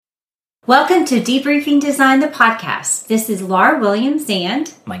Welcome to Debriefing Design, the podcast. This is Laura Williams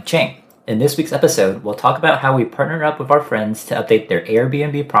and Mike Chang. In this week's episode, we'll talk about how we partnered up with our friends to update their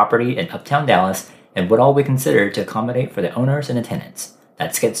Airbnb property in Uptown Dallas and what all we consider to accommodate for the owners and the tenants.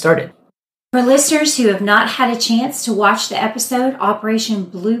 Let's get started. For listeners who have not had a chance to watch the episode, Operation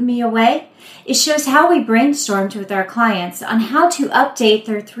Blew Me Away, it shows how we brainstormed with our clients on how to update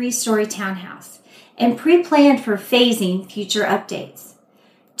their 3-story townhouse and pre-planned for phasing future updates.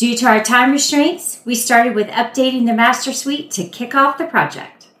 Due to our time restraints, we started with updating the master suite to kick off the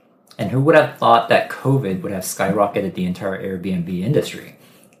project. And who would have thought that COVID would have skyrocketed the entire Airbnb industry?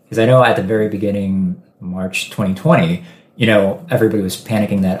 Because I know at the very beginning, March 2020, everybody was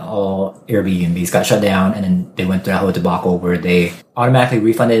panicking that all Airbnbs got shut down, and then they went through a whole debacle where they automatically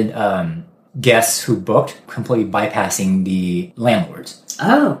refunded guests who booked, completely bypassing the landlords.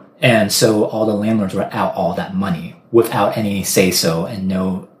 Oh. And so all the landlords were out all that money without any say-so and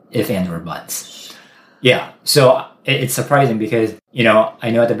no if, ands, or buts. Yeah. So it's surprising because, I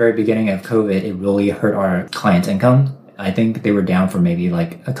know at the very beginning of COVID, it really hurt our clients' income. I think they were down for maybe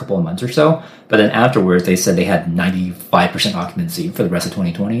like a couple of months or so. But then afterwards, they said they had 95% occupancy for the rest of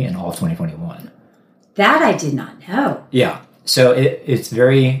 2020 and all of 2021. That I did not know. Yeah. So it's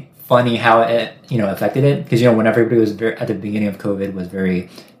very funny how it, affected it. Because, when everybody was at the beginning of COVID was very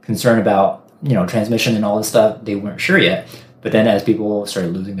concerned about, transmission and all this stuff, they weren't sure yet. But then as people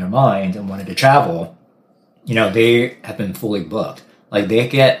started losing their minds and wanted to travel, they have been fully booked. Like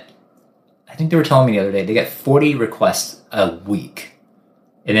I think they were telling me the other day, they get 40 requests a week.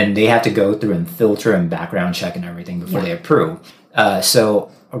 And then they have to go through and filter and background check and everything before they approve.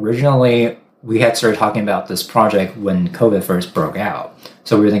 So originally we had started talking about this project when COVID first broke out.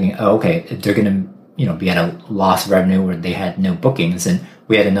 So we were thinking, if they're going to, be at a loss of revenue where they had no bookings, and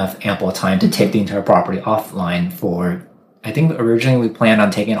we had enough ample time to take the entire property offline for, I think originally we planned on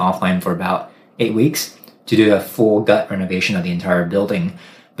taking it offline for about 8 weeks to do a full gut renovation of the entire building.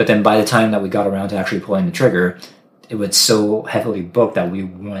 But then by the time that we got around to actually pulling the trigger, it was so heavily booked that we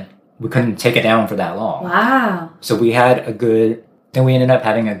couldn't take it down for that long. Wow. So we ended up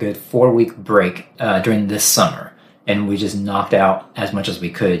having a good 4-week break during this summer. And we just knocked out as much as we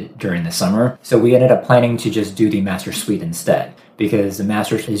could during the summer. So we ended up planning to just do the master suite instead, because the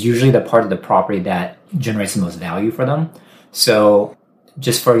master suite is usually the part of the property that generates the most value for them. So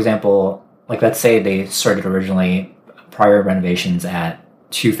just for example, like let's say they started originally prior renovations at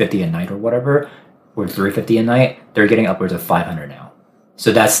 $250 a night or whatever, or $350 a night, they're getting upwards of $500 now.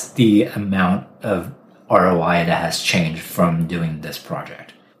 So that's the amount of ROI that has changed from doing this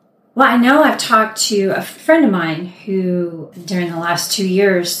project. Well, I know I've talked to a friend of mine who, during the last 2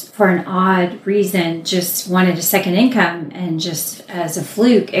 years, for an odd reason, just wanted a second income and just as a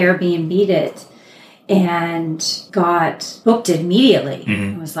fluke, Airbnb'd it and got booked immediately.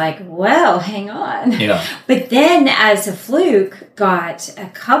 Mm-hmm. I was like, well, hang on. Yeah. But then as a fluke, got a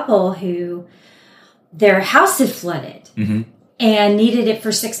couple who their house had flooded and needed it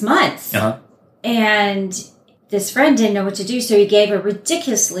for 6 months. Uh-huh. And this friend didn't know what to do, so he gave a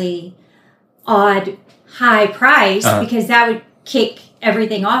ridiculously odd high price because that would kick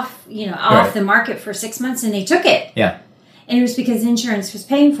everything off, off the market for 6 months, and they took it. Yeah. And it was because insurance was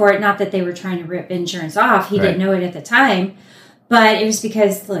paying for it, not that they were trying to rip insurance off. He didn't know it at the time. But it was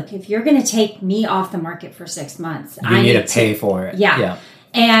because, look, if you're going to take me off the market for 6 months, I need to pay for it. Yeah.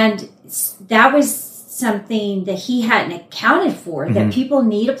 And that was something that he hadn't accounted for, that people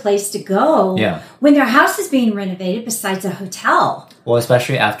need a place to go when their house is being renovated besides a hotel. Well,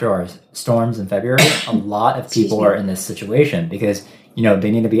 especially after our storms in February, a lot of people are in this situation because,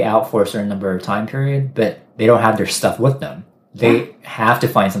 they need to be out for a certain number of time period, but they don't have their stuff with them. They have to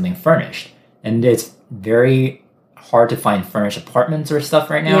find something furnished. And it's very hard to find furnished apartments or stuff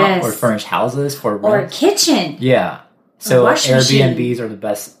right now, or furnished houses for rent. Or a kitchen. Yeah. So Airbnbs machine. are the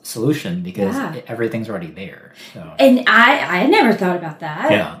best solution because everything's already there. So. And I never thought about that.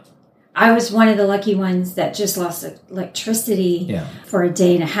 Yeah. I was one of the lucky ones that just lost electricity for a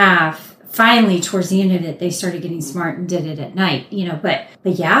day and a half. Finally, towards the end of it, they started getting smart and did it at night, But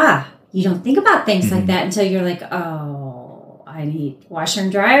yeah, you don't think about things like that until you're like, oh, I need washer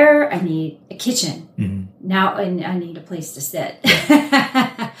and dryer. I need a kitchen. Now and I need a place to sit.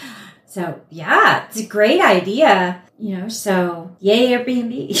 So, yeah, it's a great idea. So yay,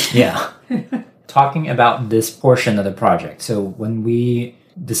 Airbnb. Yeah. Talking about this portion of the project. So when we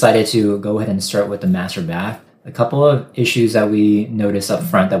decided to go ahead and start with the master bath, a couple of issues that we noticed up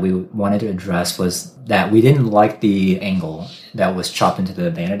front that we wanted to address was that we didn't like the angle that was chopped into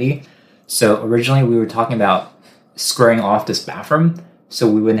the vanity. So originally we were talking about squaring off this bathroom so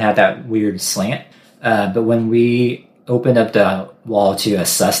we wouldn't have that weird slant. But when we opened up the wall to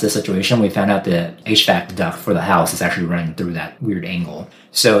assess the situation, we found out the HVAC duct for the house is actually running through that weird angle.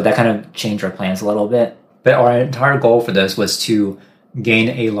 So that kind of changed our plans a little bit. But our entire goal for this was to gain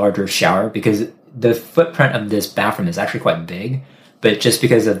a larger shower because the footprint of this bathroom is actually quite big. But just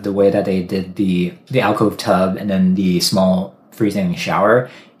because of the way that they did the alcove tub and then the small freestanding shower,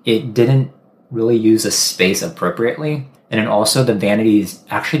 it didn't really use the space appropriately. And then also the vanities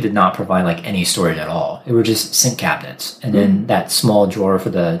actually did not provide like any storage at all. It were just sink cabinets. And then that small drawer for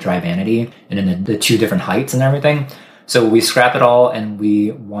the dry vanity and then the 2 different heights and everything. So we scrapped it all and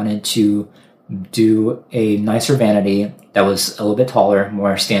we wanted to do a nicer vanity that was a little bit taller,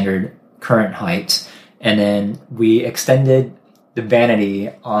 more standard current height. And then we extended the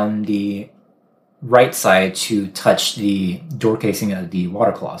vanity on the right side to touch the door casing of the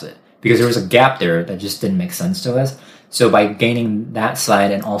water closet because there was a gap there that just didn't make sense to us. So by gaining that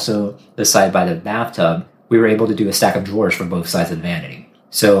side and also the side by the bathtub, we were able to do a stack of drawers for both sides of the vanity.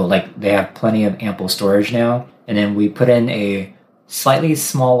 So like they have plenty of ample storage now. And then we put in a slightly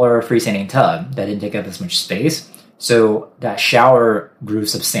smaller freestanding tub that didn't take up as much space. So that shower grew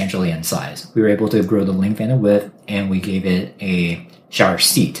substantially in size. We were able to grow the length and the width, and we gave it a shower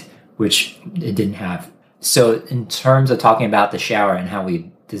seat, which it didn't have. So in terms of talking about the shower and how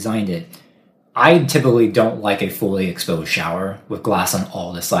we designed it, I typically don't like a fully exposed shower with glass on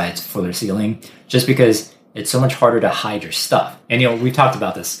all the sides for the ceiling, just because it's so much harder to hide your stuff. And, we talked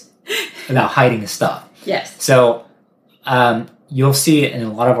about this, about hiding stuff. Yes. So you'll see in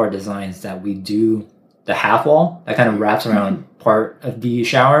a lot of our designs that we do the half wall that kind of wraps around part of the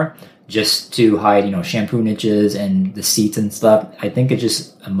shower just to hide, shampoo niches and the seats and stuff. I think it's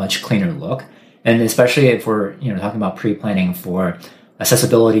just a much cleaner look. And especially if we're, talking about pre-planning for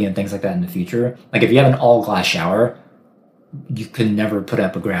accessibility and things like that in the future. Like if you have an all glass shower, you can never put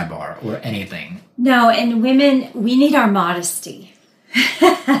up a grab bar or anything. No, and women, we need our modesty.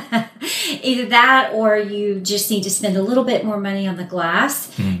 Either that or you just need to spend a little bit more money on the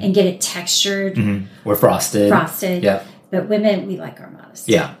glass and get it textured. Or frosted. Yeah. But women, we like our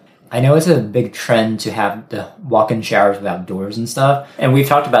modesty. Yeah. I know it's a big trend to have the walk-in showers without doors and stuff. And we've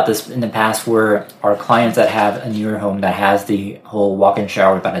talked about this in the past where our clients that have a newer home that has the whole walk-in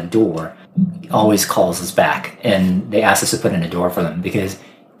shower without a door always calls us back and they ask us to put in a door for them because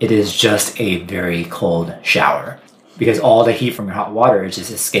it is just a very cold shower. Because all the heat from your hot water is just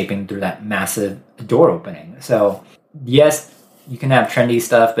escaping through that massive door opening. So, yes, you can have trendy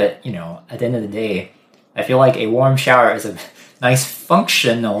stuff, but, at the end of the day, I feel like a warm shower is a nice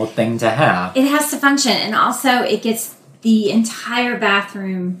functional thing to have. It has to function, and also it gets the entire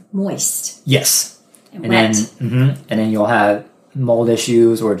bathroom moist. Yes. And wet. And then you'll have mold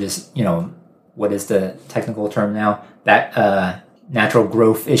issues or just, what is the technical term now? That natural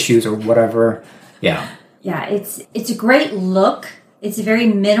growth issues or whatever. Yeah. Yeah, it's a great look. It's a very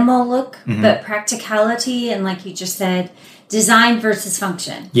minimal look, but practicality and like you just said, design versus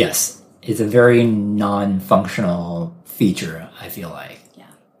function. Yes. It's a very non-functional feature, I feel like. Yeah.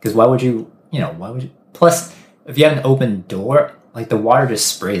 Because why would you, plus if you have an open door, like the water just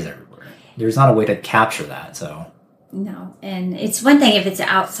sprays everywhere. There's not a way to capture that, so. No, and it's one thing if it's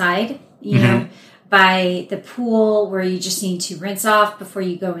outside, by the pool where you just need to rinse off before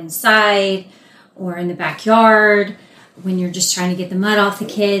you go inside, or in the backyard when you're just trying to get the mud off the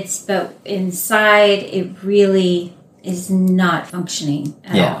kids. But inside, it really is not functioning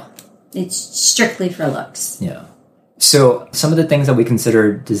at all. It's strictly for looks. Yeah. So some of the things that we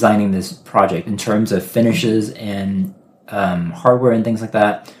considered designing this project in terms of finishes and hardware and things like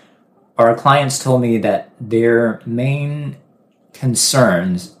that, our clients told me that their main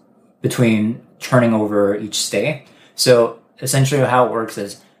concerns between turning over each stay. So essentially how it works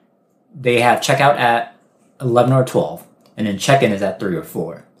is they have checkout at 11 or 12, and then check-in is at 3 or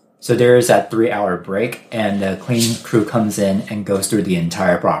 4. So there is that 3-hour break, and the cleaning crew comes in and goes through the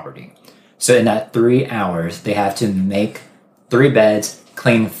entire property. So in that 3 hours, they have to make 3 beds,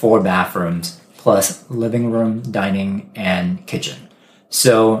 clean 4 bathrooms, plus living room, dining, and kitchen.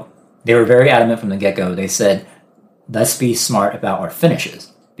 So they were very adamant from the get-go. They said, let's be smart about our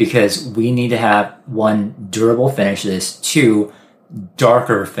finishes, because we need to have 1, durable finishes, 2,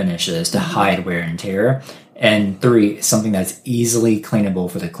 darker finishes to hide wear and tear, and 3, something that's easily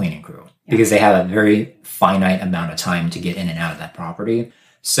cleanable for the cleaning crew because they have a very finite amount of time to get in and out of that property.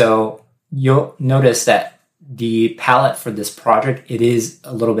 So you'll notice that the palette for this project, it is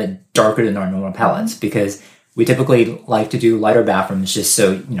a little bit darker than our normal palettes because we typically like to do lighter bathrooms just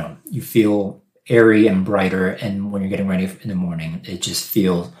so you feel airy and brighter, and when you're getting ready in the morning it just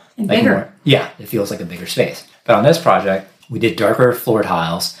feels and like bigger. It feels like a bigger space. But on this project we did darker floor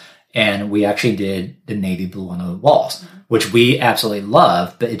tiles, And we actually did the navy blue on the walls, which we absolutely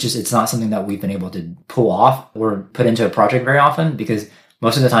love, but it's not something that we've been able to pull off or put into a project very often, because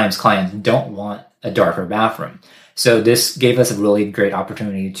most of the times clients don't want a darker bathroom. So this gave us a really great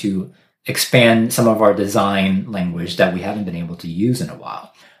opportunity to expand some of our design language that we haven't been able to use in a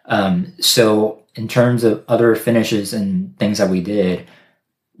while. So in terms of other finishes and things that we did,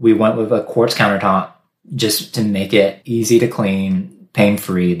 we went with a quartz countertop just to make it easy to clean,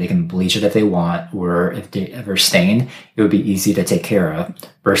 pain-free. They can bleach it if they want, or if they ever stain, it would be easy to take care of.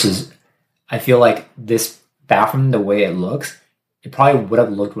 Versus, I feel like this bathroom, the way it looks, it probably would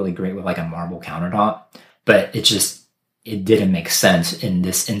have looked really great with like a marble countertop, but it didn't make sense in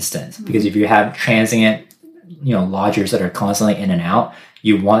this instance. Because if you have transient, lodgers that are constantly in and out,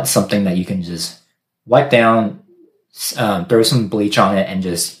 you want something that you can just wipe down, throw some bleach on it, and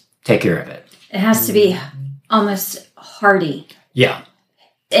just take care of it. It has to be almost hardy. Yeah.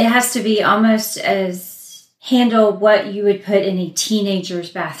 It has to be almost as handle what you would put in a teenager's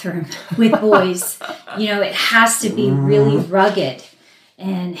bathroom with boys. It has to be really rugged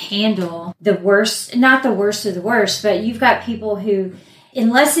and handle the worst, not the worst of the worst, but you've got people who,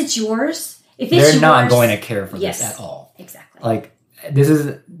 unless it's yours, if it's they're not going to care for this at all. Exactly. Like, this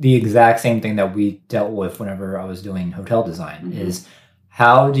is the exact same thing that we dealt with whenever I was doing hotel design, is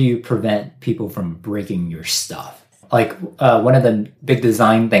how do you prevent people from breaking your stuff? Like, one of the big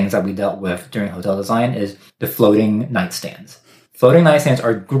design things that we dealt with during hotel design is the floating nightstands. Floating nightstands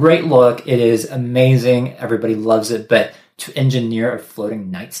are a great look. It is amazing. Everybody loves it. But to engineer a floating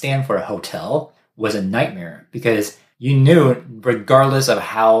nightstand for a hotel was a nightmare, because you knew, regardless of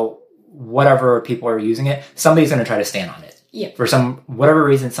whatever people are using it, somebody's going to try to stand on it. Yep. For whatever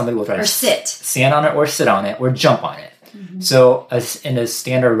reason, somebody will try to stand on it or sit on it or jump on it. So in a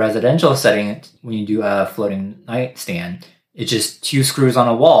standard residential setting, when you do a floating nightstand, it's just 2 screws on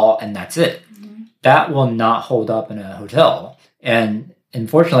a wall and that's it. That will not hold up in a hotel. And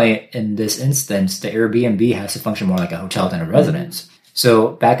unfortunately, in this instance, the Airbnb has to function more like a hotel than a residence. So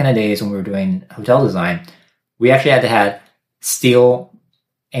back in the days when we were doing hotel design, we actually had to have steel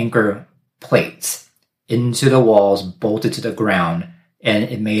anchor plates into the walls, bolted to the ground, and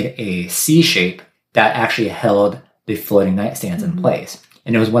it made a C shape that actually held the floating nightstands in place.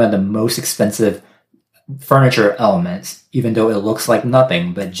 And it was one of the most expensive furniture elements, even though it looks like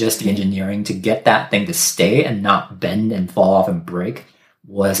nothing, but just the engineering to get that thing to stay and not bend and fall off and break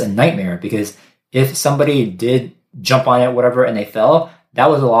was a nightmare. Because if somebody did jump on it, whatever, and they fell, that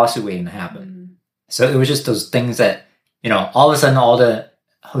was a lawsuit waiting to happen. So it was just those things that, all of a sudden all the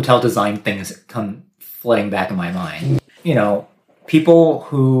hotel design things come flooding back in my mind. People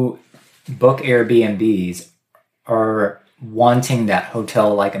who book Airbnbs are wanting that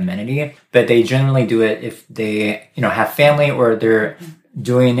hotel-like amenity, but they generally do it if they, have family, or they're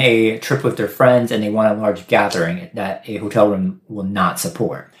doing a trip with their friends and they want a large gathering that a hotel room will not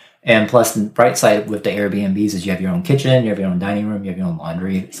support. And plus, the bright side with the Airbnbs is you have your own kitchen, you have your own dining room, you have your own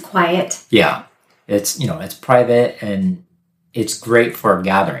laundry. It's quiet. Yeah. It's, it's private and it's great for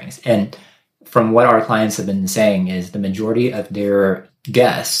gatherings. And from what our clients have been saying is the majority of their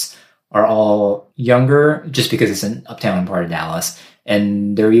guests are all younger, just because it's an uptown part of Dallas.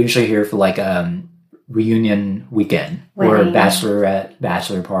 And they're usually here for like a reunion weekend or a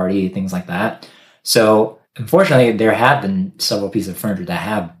bachelor party, things like that. So unfortunately, there have been several pieces of furniture that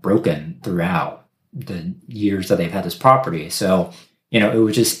have broken throughout the years that they've had this property. So, it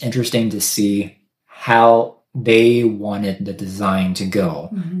was just interesting to see how they wanted the design to go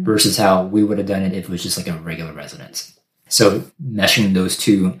versus how we would have done it if it was just like a regular residence. So meshing those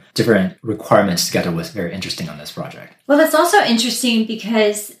two different requirements together was very interesting on this project. Well, that's also interesting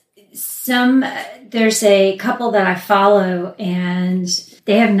because there's a couple that I follow and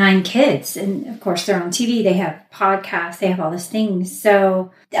they have 9 kids. And of course, they're on TV. They have podcasts. They have all these things.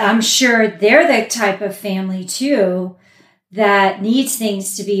 So I'm sure they're the type of family too that needs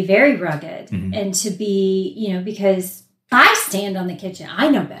things to be very rugged and to be, because I stand on the kitchen. I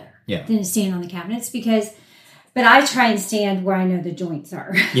know better than to stand on the cabinets but I try and stand where I know the joints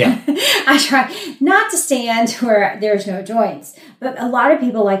are. Yeah. I try not to stand where there's no joints. But a lot of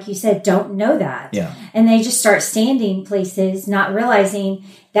people, like you said, don't know that. Yeah. And they just start standing places, not realizing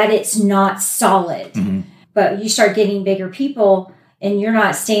that it's not solid. But you start getting bigger people and you're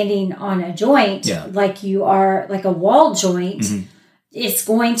not standing on a joint like you are, like a wall joint. It's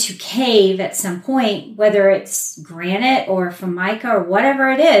going to cave at some point, whether it's granite or formica or whatever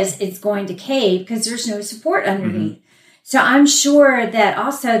it is, it's going to cave because there's no support underneath. So I'm sure that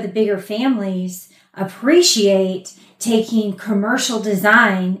also the bigger families appreciate taking commercial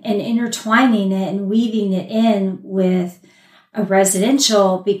design and intertwining it and weaving it in with a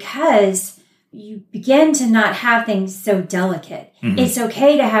residential because you begin to not have things so delicate. Mm-hmm. It's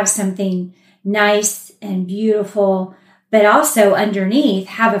okay to have something nice and beautiful, but also underneath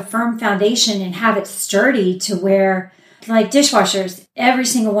have a firm foundation and have it sturdy to where, like dishwashers, every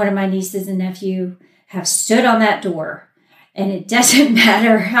single one of my nieces and nephew have stood on that door. And it doesn't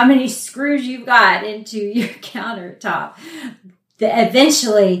matter how many screws you've got into your countertop.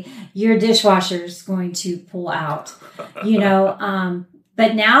 Eventually, your dishwasher is going to pull out,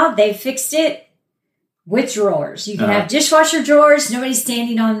 But now they've fixed it with drawers. You can have dishwasher drawers. Nobody's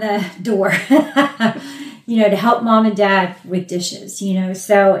standing on the door, to help mom and dad with dishes,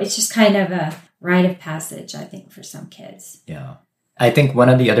 So it's just kind of a rite of passage, I think, for some kids. Yeah. I think one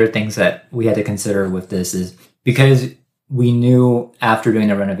of the other things that we had to consider with this is because we knew after doing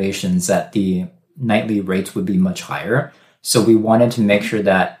the renovations that the nightly rates would be much higher. So we wanted to make sure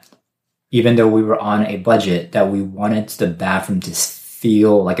that even though we were on a budget, that we wanted the bathroom to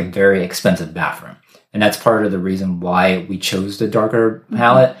feel like a very expensive bathroom. And that's part of the reason why we chose the darker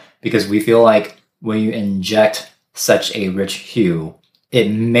palette, because we feel like when you inject such a rich hue, it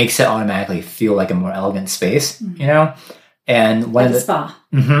makes it automatically feel like a more elegant space, And one of the spa.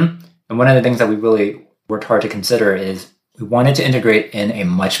 And one of the things that we really worked hard to consider is we wanted to integrate in a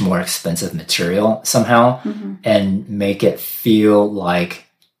much more expensive material somehow and make it feel like,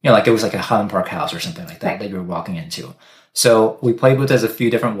 like it was like a Highland Park house or something like that that you were walking into. So we played with this a few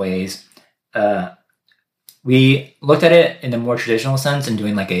different ways. We looked at it in a more traditional sense and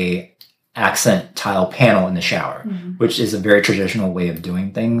doing like a accent tile panel in the shower, which is a very traditional way of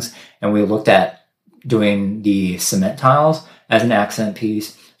doing things. And we looked at doing the cement tiles as an accent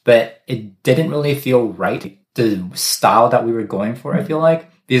piece, but it didn't really feel right. The style that we were going for, I feel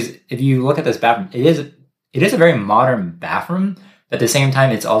like, because if you look at this bathroom, it is a very modern bathroom, but at the same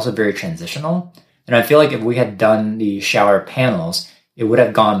time, it's also very transitional. And I feel like if we had done the shower panels, it would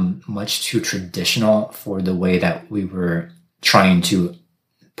have gone much too traditional for the way that we were trying to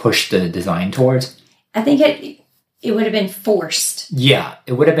push the design towards. I think it would have been forced. Yeah,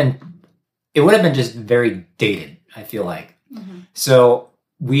 it would have been just very dated, I feel like. So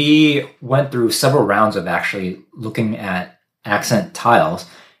we went through several rounds of actually looking at accent tiles,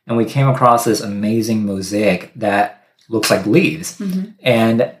 and we came across this amazing mosaic that looks like leaves.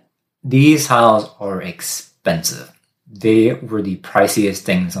 And these tiles are expensive. They were the priciest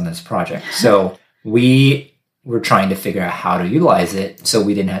things on this project. So we were trying to figure out how to utilize it so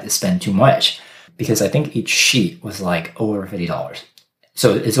we didn't have to spend too much, because I think each sheet was like over $50.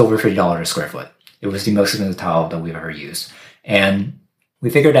 So it's over $50 a square foot. It was the most expensive tile that we've ever used. And we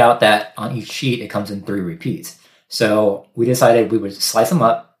figured out that on each sheet, it comes in 3 repeats. So we decided we would slice them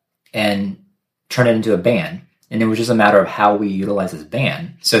up and turn it into a band. And it was just a matter of how we utilize this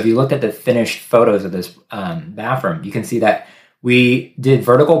band. So if you looked at the finished photos of this bathroom, you can see that we did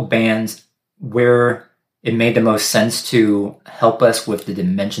vertical bands where it made the most sense to help us with the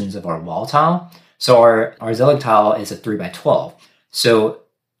dimensions of our wall tile. So our Zelig tile is a 3x12. So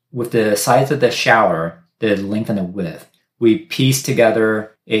with the sides of the shower, the length and the width, we pieced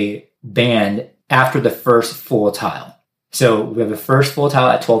together a band after the first full tile. So we have a first full tile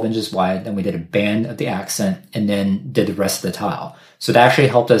at 12 inches wide, then we did a band of the accent, and then did the rest of the tile. So that actually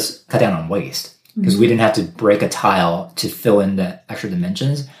helped us cut down on waste, because we didn't have to break a tile to fill in the extra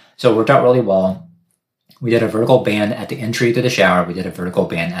dimensions. So it worked out really well. We did a vertical band at the entry to the shower. We did a vertical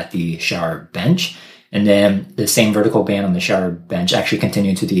band at the shower bench. And then the same vertical band on the shower bench actually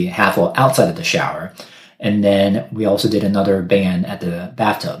continued to the half wall outside of the shower. And then we also did another band at the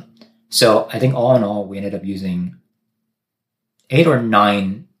bathtub. So I think all in all, we ended up using 8 or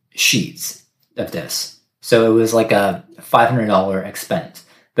 9 sheets of this. So it was like a $500 expense.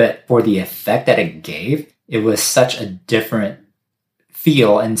 But for the effect that it gave, it was such a different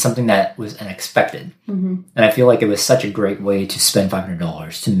feel and something that was unexpected. And I feel like it was such a great way to spend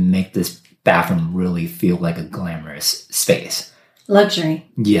 $500 to make this bathroom really feel like a glamorous space.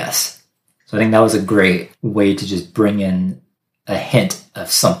 Luxury. Yes. So I think that was a great way to just bring in a hint of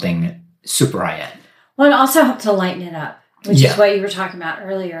something super high-end. Well, it also helped to lighten it up, which is what you were talking about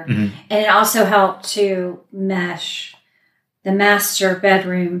earlier. And it also helped to mesh the master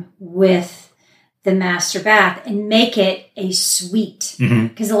bedroom with the master bath and make it a suite.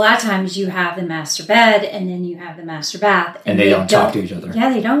 Because a lot of times you have the master bed and then you have the master bath. And they don't talk to each other.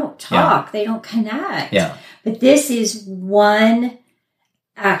 Yeah, they don't talk. Yeah. They don't connect. Yeah. But this is one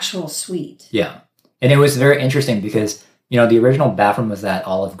actual suite. Yeah. And it was very interesting because, the original bathroom was that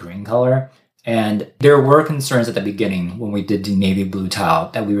olive green color. And there were concerns at the beginning when we did the navy blue tile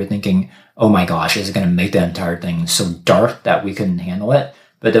that we were thinking, oh my gosh, is it going to make the entire thing so dark that we couldn't handle it?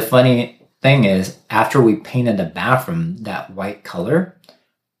 But the funny thing is, after we painted the bathroom that white color,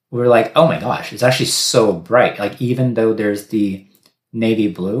 we were like, oh my gosh, it's actually so bright. Like, even though there's the navy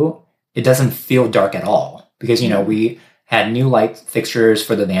blue, it doesn't feel dark at all. Because, we had new light fixtures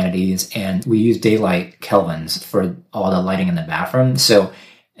for the vanities, and we used daylight kelvins for all the lighting in the bathroom. So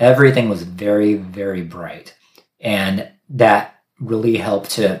everything was very, very bright. And that really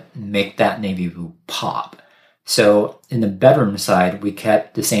helped to make that navy blue pop. So in the bedroom side, we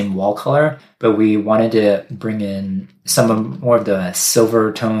kept the same wall color, but we wanted to bring in more of the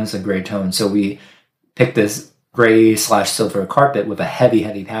silver tones and gray tones. So we picked this gray/silver carpet with a heavy,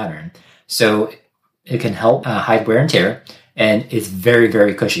 heavy pattern. So it can help hide wear and tear, and it's very,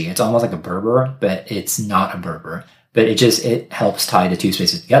 very cushy. It's almost like a Berber, but it's not a Berber. But it helps tie the two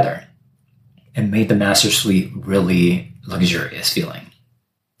spaces together and made the master suite really luxurious feeling.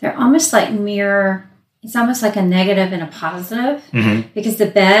 They're almost like mirror. It's almost like a negative and a positive, because the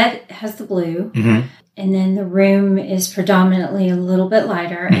bed has the blue, and then the room is predominantly a little bit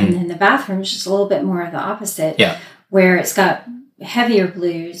lighter, and then the bathroom is just a little bit more of the opposite, where it's got heavier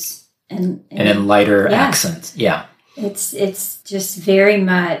blues and then lighter accents. Yeah. It's just very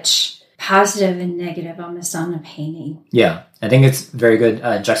much positive and negative almost on the painting. Yeah. I think it's very good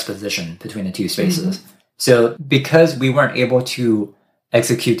juxtaposition between the two spaces. So because we weren't able to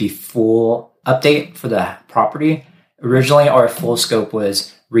execute the full update for the property, originally our full scope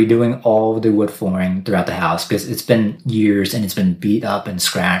was redoing all the wood flooring throughout the house, because it's been years and it's been beat up and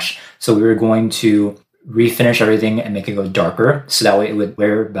scratched. So we were going to refinish everything and make it go darker, so that way it would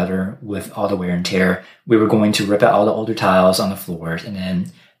wear better with all the wear and tear. We were going to rip out all the older tiles on the floors, and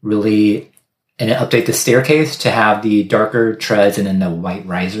then update the staircase to have the darker treads and then the white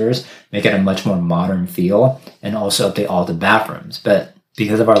risers, make it a much more modern feel, and also update all the bathrooms. But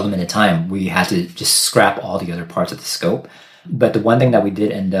because of our limited time, we had to just scrap all the other parts of the scope. But the one thing that we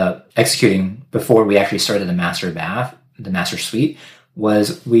did end up executing before we actually started the master suite,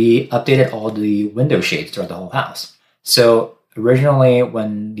 was we updated all the window shades throughout the whole house. So originally,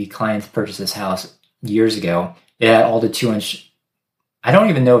 when the clients purchased this house years ago, it had all the 2-inch, I don't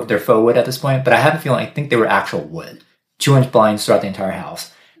even know if they're faux wood at this point, but I have a feeling, I think they were actual wood, 2-inch blinds throughout the entire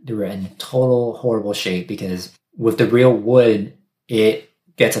house. They were in total horrible shape, because with the real wood, it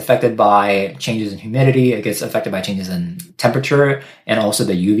gets affected by changes in humidity, it gets affected by changes in temperature, and also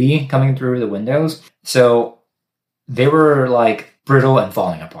the UV coming through the windows. So they were like brittle and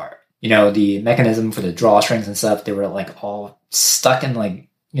falling apart. The mechanism for the drawstrings and stuff, they were like all stuck in it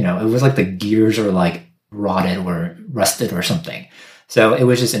was like the gears are like rotted or rusted or something. So it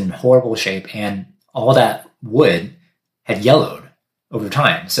was just in horrible shape, and all that wood had yellowed over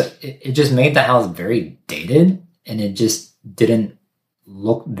time. So it just made the house very dated, and it just didn't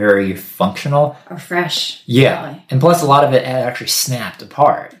look very functional or fresh. Yeah. Really. And plus a lot of it had actually snapped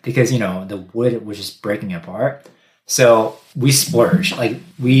apart, because the wood was just breaking apart. So we splurged.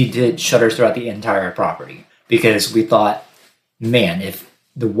 We did shutters throughout the entire property, because we thought, man, if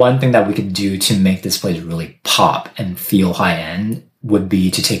the one thing that we could do to make this place really pop and feel high end would be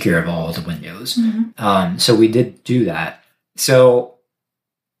to take care of all the windows. So we did do that. So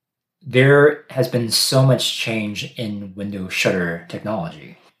there has been so much change in window shutter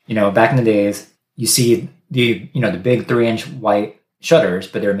technology. Back in the days, you see the big 3-inch white shutters,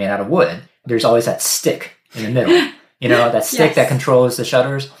 but they're made out of wood. There's always that stick in the middle. That stick that controls the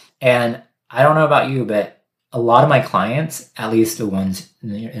shutters. And I don't know about you, but a lot of my clients, at least the ones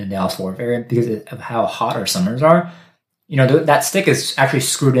in the Dallas-Fort Worth area, because of how hot our summers are, that stick is actually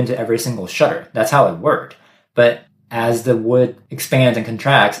screwed into every single shutter. That's how it worked. But as the wood expands and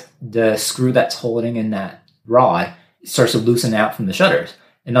contracts, the screw that's holding in that rod starts to loosen out from the shutters.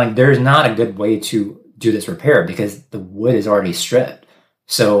 And there's not a good way to do this repair, because the wood is already stripped.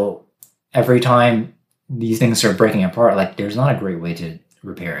 So every time these things start breaking apart, there's not a great way to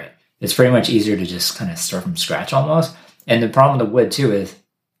repair it. It's pretty much easier to just kind of start from scratch almost. And the problem with the wood too is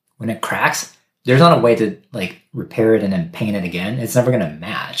when it cracks, there's not a way to repair it and then paint it again. It's never going to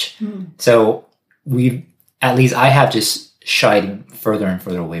match. So I have just shied further and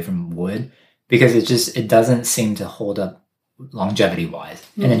further away from wood, because it doesn't seem to hold up longevity wise.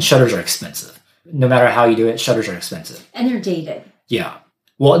 And then shutters are expensive. No matter how you do it, shutters are expensive. And they're dated. Yeah.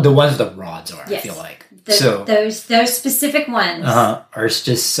 Well, the ones with the rods are, yes. I feel like. Those specific ones are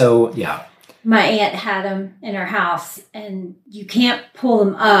just so, yeah. My aunt had them in her house, and you can't pull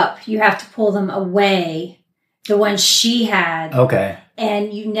them up. You have to pull them away. The ones she had. Okay.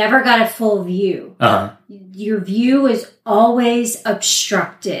 And you never got a full view. Your view is always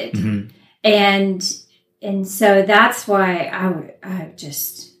obstructed. And so that's why I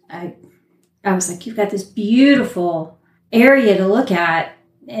was like, you've got this beautiful area to look at,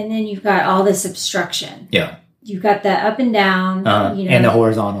 then you've got all this obstruction. Yeah. You've got the up and down, and the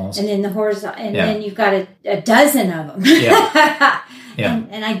horizontals. And then the horizontal, and then you've got a dozen of them. Yeah. Yeah.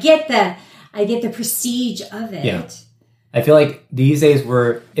 And I get the prestige of it. Yeah. I feel like these days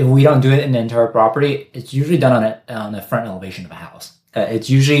if we don't do it in the entire property, it's usually done on the front elevation of a house. It's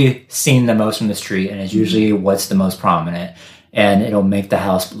usually seen the most from the street, and it's usually what's the most prominent, and it'll make the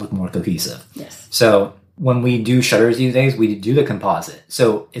house look more cohesive. Yes. So when we do shutters these days, we do the composite.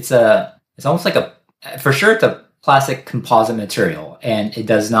 So it's almost like for sure it's a plastic composite material, and it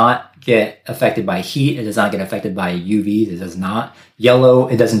does not get affected by heat. It does not get affected by UVs. It does not yellow.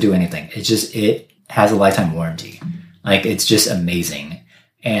 It doesn't do anything. It has a lifetime warranty. Like, it's just amazing.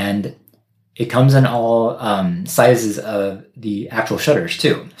 And it comes in all sizes of the actual shutters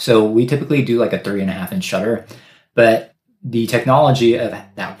too. So we typically do like a 3.5-inch shutter, but the technology of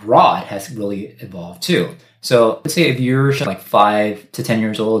that rod has really evolved too. So let's say if you're like 5 to 10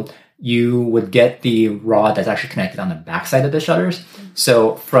 years old, you would get the rod that's actually connected on the backside of the shutters.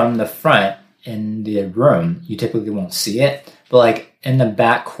 So from the front in the room, you typically won't see it, but like in the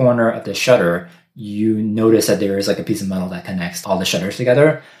back corner of the shutter, you notice that there is like a piece of metal that connects all the shutters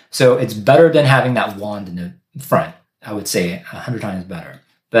together. So it's better than having that wand in the front. I would say 100 times better.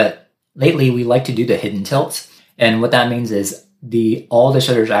 But lately we like to do the hidden tilts. And what that means is all the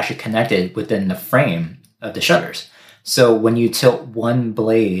shutters are actually connected within the frame of the shutters. So when you tilt one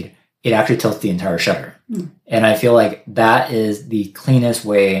blade, it actually tilts the entire shutter. And I feel like that is the cleanest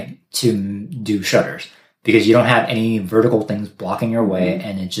way to do shutters, because you don't have any vertical things blocking your way,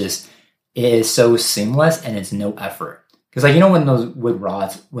 and it is so seamless, and it's no effort. Because like, when those wood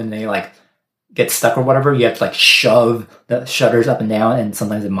rods, when they like get stuck or whatever, you have to like shove the shutters up and down, and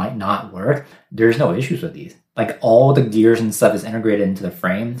sometimes it might not work. There's no issues with these. Like, all the gears and stuff is integrated into the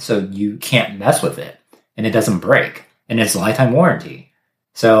frame, so you can't mess with it, and it doesn't break, and it's lifetime warranty.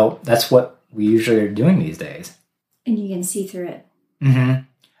 So that's what we usually are doing these days. And you can see through it. Mm-hmm.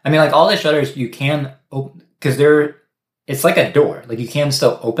 I mean, like, all the shutters you can open, because it's like a door. Like, you can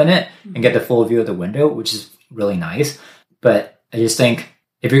still open it and get the full view of the window, which is really nice. But I just think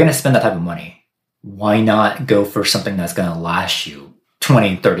if you're going to spend that type of money, why not go for something that's going to last you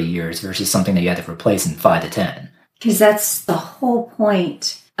 20, 30 years versus something that you have to replace in 5 to 10? Because that's the whole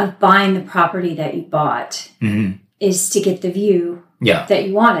point of buying the property that you bought, is to get the view that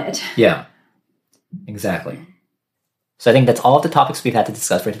you wanted. Yeah, exactly. So I think that's all of the topics we've had to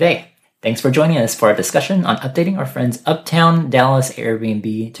discuss for today. Thanks for joining us for our discussion on updating our friends' Uptown Dallas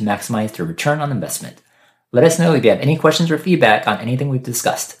Airbnb to maximize their return on investment. Let us know if you have any questions or feedback on anything we've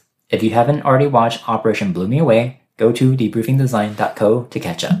discussed. If you haven't already watched Operation Blew Me Away, go to debriefingdesign.co to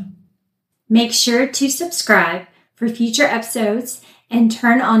catch up. Make sure to subscribe for future episodes and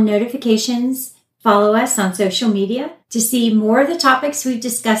turn on notifications. Follow us on social media to see more of the topics we've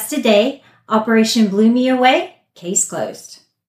discussed today. Operation Blew Me Away, case closed.